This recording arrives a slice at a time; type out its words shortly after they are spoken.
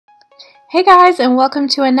Hey guys, and welcome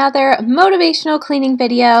to another motivational cleaning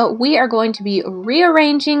video. We are going to be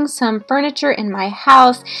rearranging some furniture in my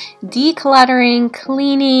house, decluttering,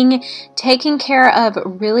 cleaning, taking care of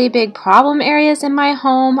really big problem areas in my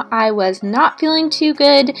home. I was not feeling too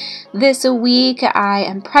good this week. I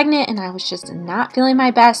am pregnant and I was just not feeling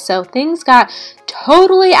my best, so things got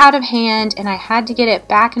totally out of hand and I had to get it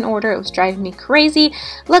back in order. It was driving me crazy.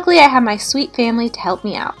 Luckily, I have my sweet family to help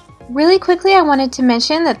me out. Really quickly, I wanted to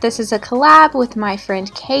mention that this is a collab with my friend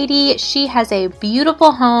Katie. She has a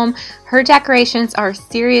beautiful home. Her decorations are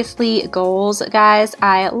seriously goals, guys.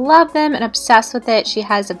 I love them and obsessed with it. She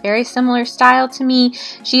has a very similar style to me.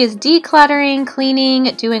 She is decluttering,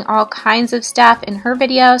 cleaning, doing all kinds of stuff in her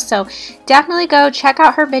video. So definitely go check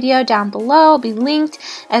out her video down below. It'll be linked,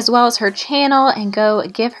 as well as her channel, and go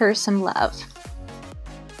give her some love.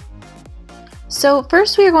 So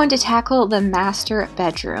first we are going to tackle the master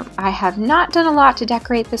bedroom. I have not done a lot to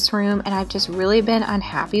decorate this room and I've just really been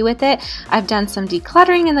unhappy with it. I've done some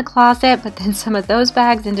decluttering in the closet, but then some of those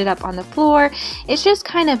bags ended up on the floor. It's just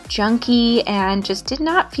kind of junky and just did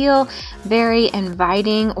not feel very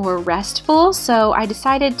inviting or restful. So I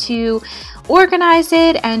decided to organize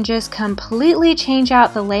it and just completely change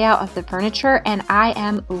out the layout of the furniture, and I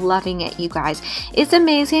am loving it, you guys. It's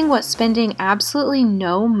amazing what spending absolutely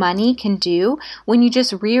no money can do when you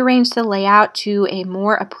just rearrange the layout to a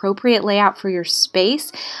more appropriate layout for your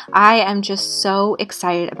space. I am just so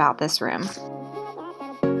excited about this room.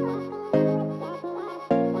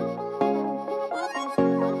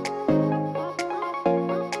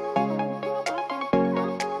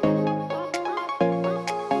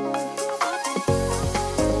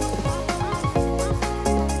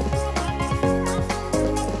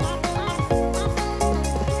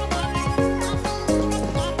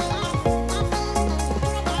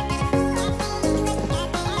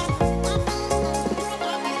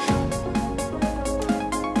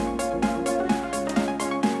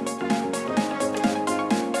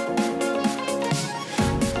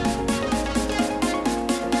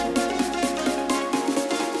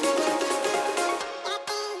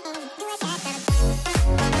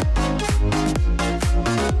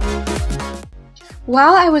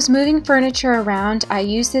 While I was moving furniture around, I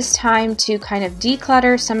used this time to kind of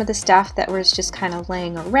declutter some of the stuff that was just kind of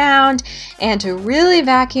laying around and to really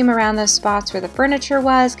vacuum around those spots where the furniture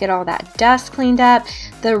was, get all that dust cleaned up.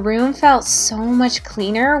 The room felt so much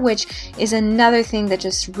cleaner, which is another thing that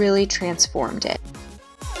just really transformed it.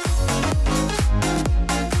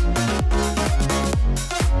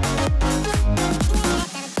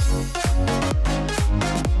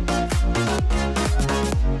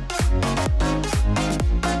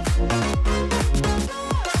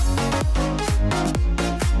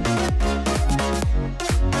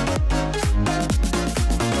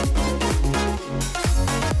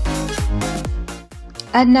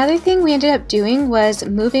 Another thing we ended up doing was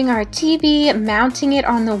moving our TV, mounting it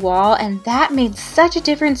on the wall, and that made such a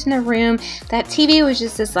difference in the room. That TV was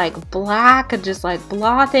just this like black, just like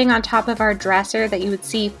blah thing on top of our dresser that you would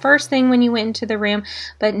see first thing when you went into the room.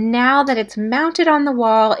 But now that it's mounted on the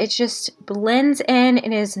wall, it just blends in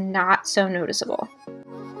and is not so noticeable.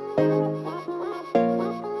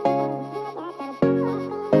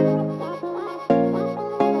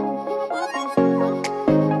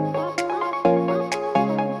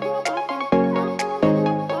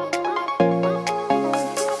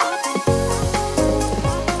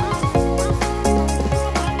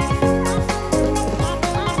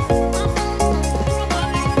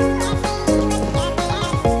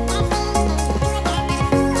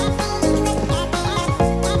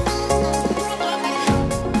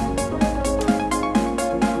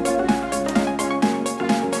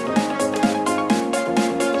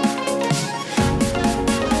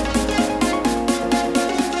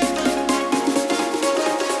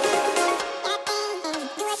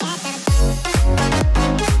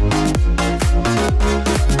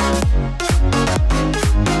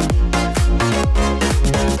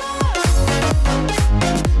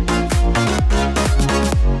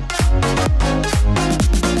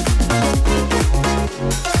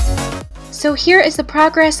 So here is the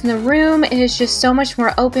progress in the room. It is just so much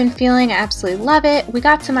more open feeling. I absolutely love it. We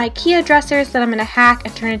got some IKEA dressers that I'm going to hack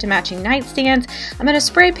and turn into matching nightstands. I'm going to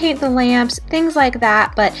spray paint the lamps, things like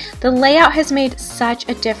that, but the layout has made such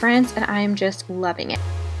a difference and I am just loving it.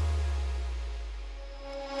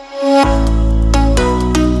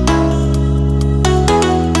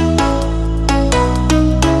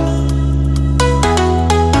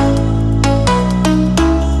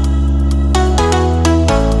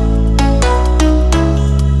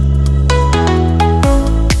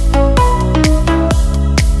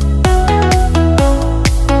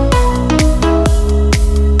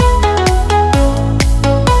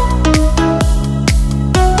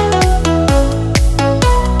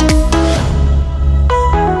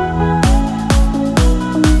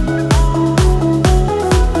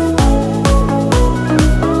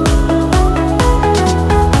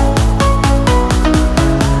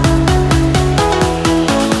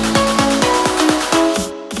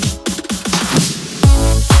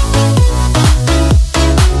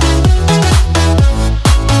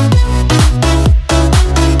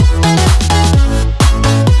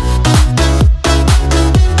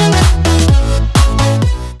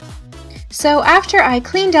 So after I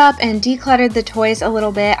cleaned up and decluttered the toys a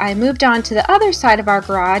little bit, I moved on to the other side of our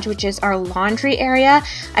garage, which is our laundry area.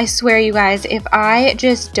 I swear you guys, if I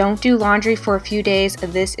just don't do laundry for a few days,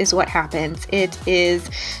 this is what happens. It is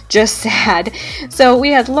just sad. So we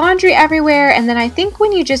had laundry everywhere, and then I think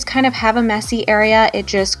when you just kind of have a messy area, it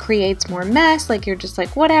just creates more mess. Like you're just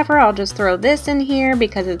like, whatever, I'll just throw this in here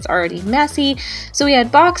because it's already messy. So we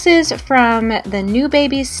had boxes from the new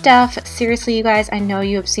baby stuff. Seriously, you guys, I know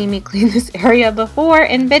you have seen me clean this area before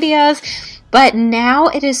in videos, but now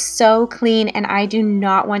it is so clean and I do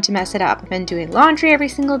not want to mess it up. I've been doing laundry every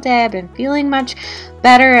single day. I've been feeling much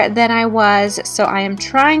better than I was, so I am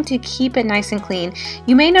trying to keep it nice and clean.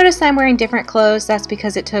 You may notice I'm wearing different clothes. That's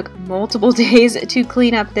because it took multiple days to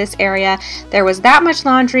clean up this area. There was that much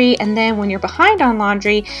laundry, and then when you're behind on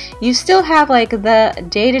laundry, you still have like the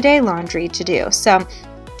day-to-day laundry to do. So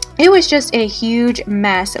it was just a huge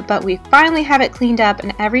mess, but we finally have it cleaned up,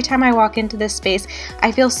 and every time I walk into this space,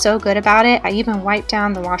 I feel so good about it. I even wiped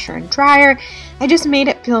down the washer and dryer. I just made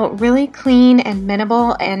it feel really clean and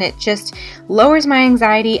minimal, and it just lowers my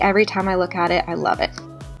anxiety every time I look at it. I love it.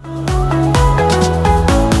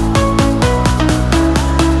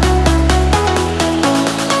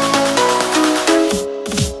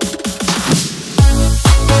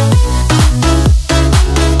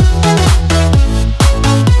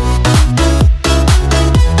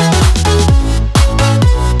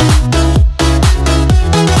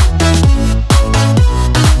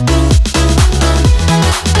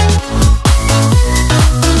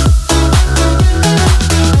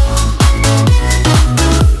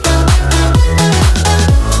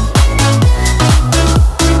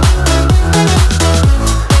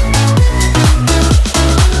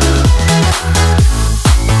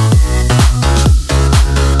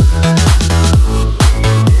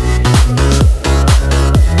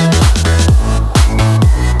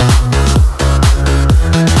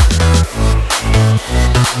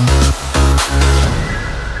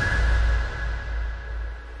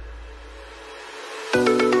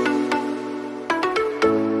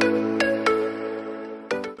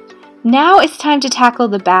 Now it's time to tackle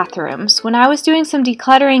the bathrooms. When I was doing some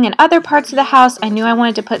decluttering in other parts of the house, I knew I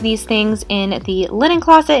wanted to put these things in the linen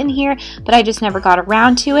closet in here, but I just never got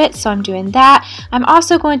around to it, so I'm doing that. I'm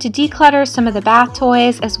also going to declutter some of the bath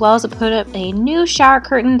toys, as well as put up a new shower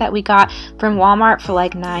curtain that we got from Walmart for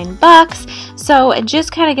like $9. So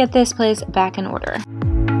just kind of get this place back in order.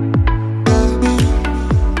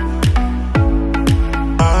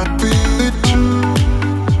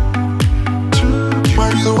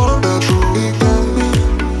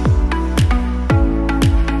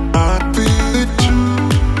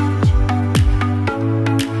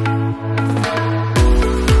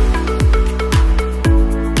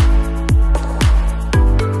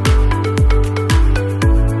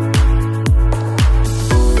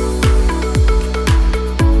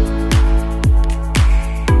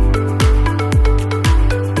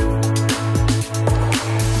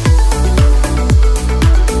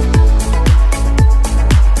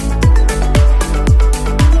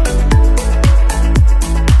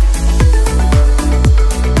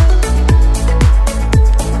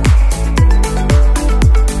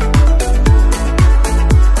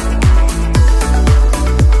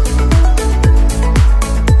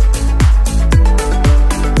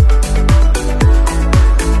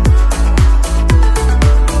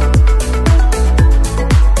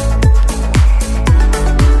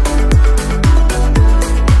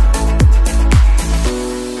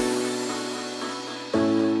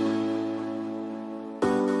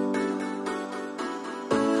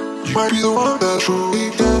 You might be the one that truly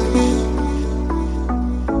get me.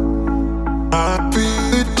 I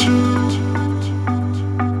feel it too.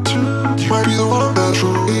 You might be the one that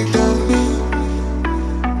truly get me.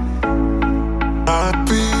 I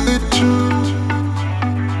feel it too.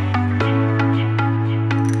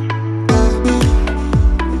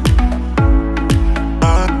 I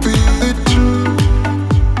feel it too.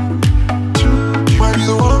 You might be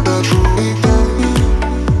the one that truly get me.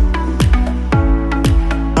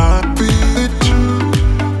 I feel it too.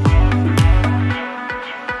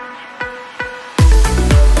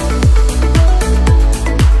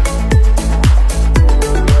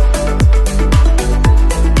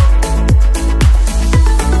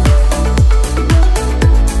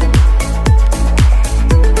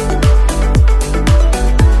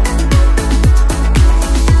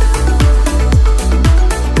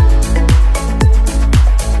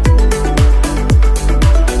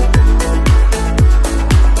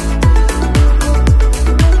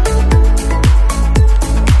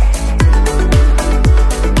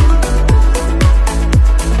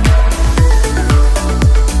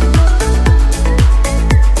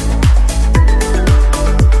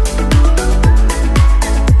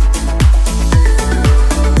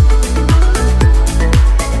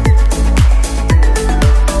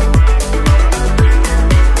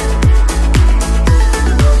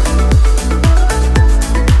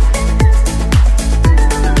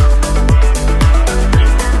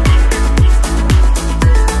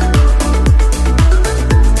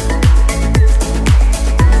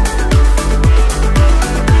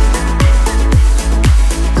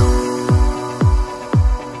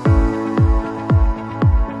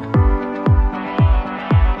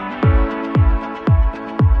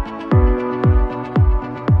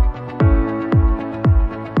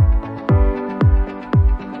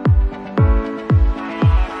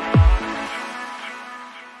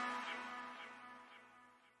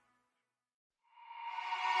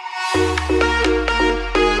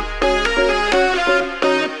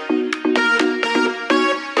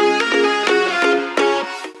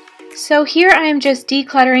 So here I am just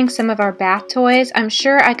decluttering some of our bath toys. I'm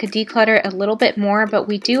sure I could declutter a little bit more, but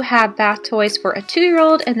we do have bath toys for a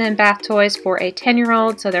 2-year-old and then bath toys for a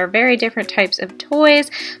 10-year-old. So they're very different types of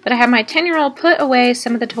toys. But I have my 10-year-old put away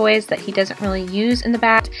some of the toys that he doesn't really use in the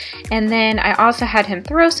bath. And then I also had him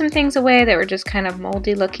throw some things away that were just kind of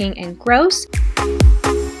moldy looking and gross.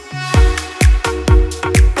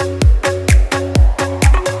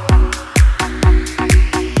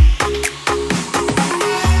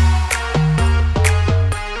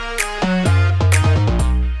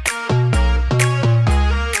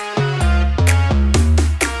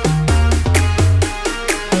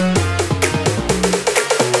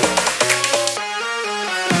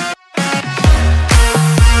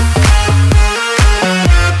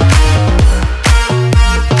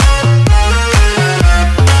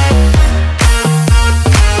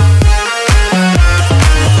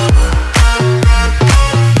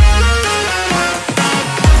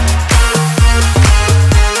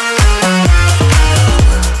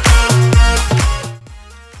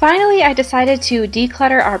 Finally, I decided to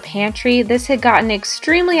declutter our pantry. This had gotten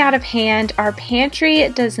extremely out of hand. Our pantry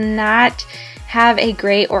does not have a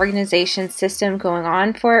great organization system going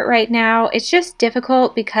on for it right now. It's just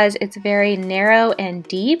difficult because it's very narrow and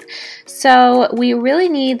deep. So we really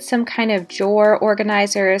need some kind of drawer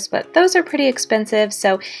organizers, but those are pretty expensive.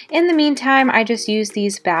 So in the meantime, I just use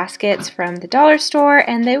these baskets from the dollar store,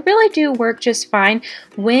 and they really do work just fine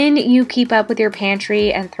when you keep up with your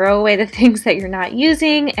pantry and throw away the things that you're not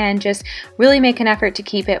using and just really make an effort to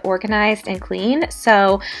keep it organized and clean.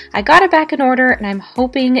 So I got it back in order, and I'm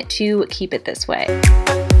hoping to keep it this way.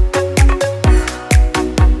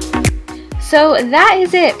 So that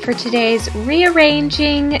is it for today's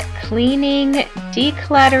rearranging, cleaning,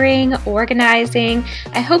 decluttering, organizing.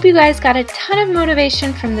 I hope you guys got a ton of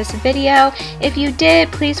motivation from this video. If you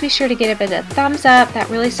did, please be sure to give it a thumbs up. That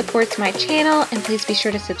really supports my channel, and please be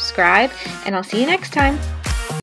sure to subscribe, and I'll see you next time.